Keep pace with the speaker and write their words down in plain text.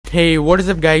Hey, what is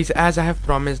up guys? As I have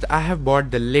promised, I have bought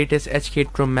the latest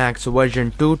HK Pro Max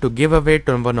version 2 to give away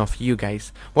to one of you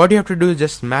guys. What you have to do is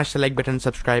just smash the like button,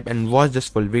 subscribe and watch this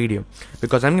full video,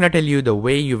 because I'm gonna tell you the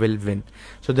way you will win.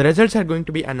 So the results are going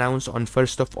to be announced on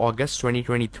 1st of August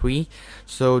 2023.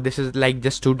 So this is like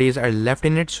just 2 days are left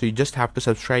in it. So you just have to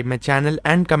subscribe my channel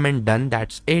and comment done,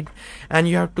 that's it. And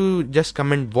you have to just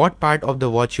comment what part of the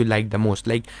watch you like the most,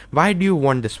 like why do you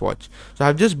want this watch. So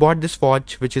I've just bought this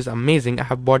watch, which is amazing. I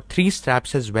have bought 3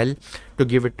 straps as well to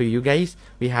give it to you guys.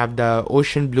 We have the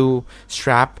ocean blue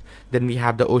strap, then we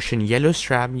have the ocean yellow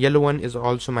strap. Yellow one is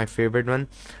also my favorite one,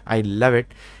 I love it.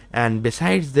 And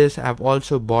besides this, I've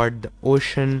also bought the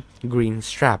ocean green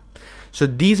strap. So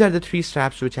these are the 3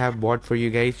 straps which I have bought for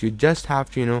you guys. You just have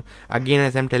to, again,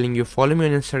 as I'm telling you, follow me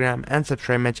on Instagram and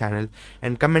subscribe my channel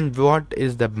and comment what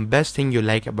is the best thing you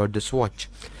like about this watch.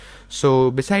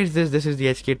 So besides this is the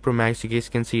HK Pro Max. You guys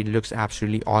can see it looks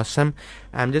absolutely awesome.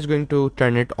 I'm just going to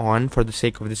turn it on for the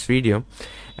sake of this video,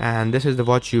 and this is the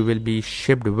watch you will be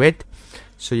shipped with.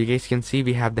 So you guys can see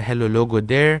we have the hello logo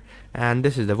there, and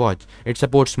this is the watch. It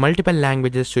supports multiple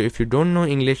languages, so if you don't know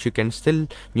English, you can still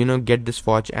get this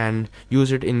watch and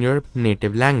use it in your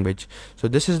native language. So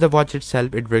this is the watch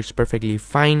itself. It works perfectly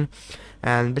fine.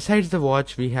 And besides the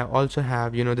watch, we also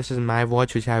have this is my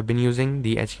watch which I have been using,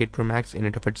 the HK Pro Max in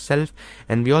it of itself.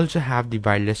 And we also have the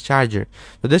wireless charger.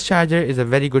 So this charger is a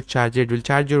very good charger. It will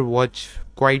charge your watch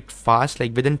quite fast,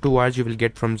 like within 2 hours you will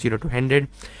get from 0 to 100.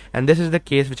 And this is the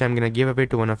case which I'm gonna give away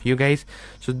to one of you guys.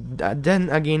 So then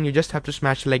again, you just have to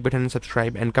smash the like button and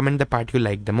subscribe and comment the part you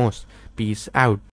like the most. Peace out.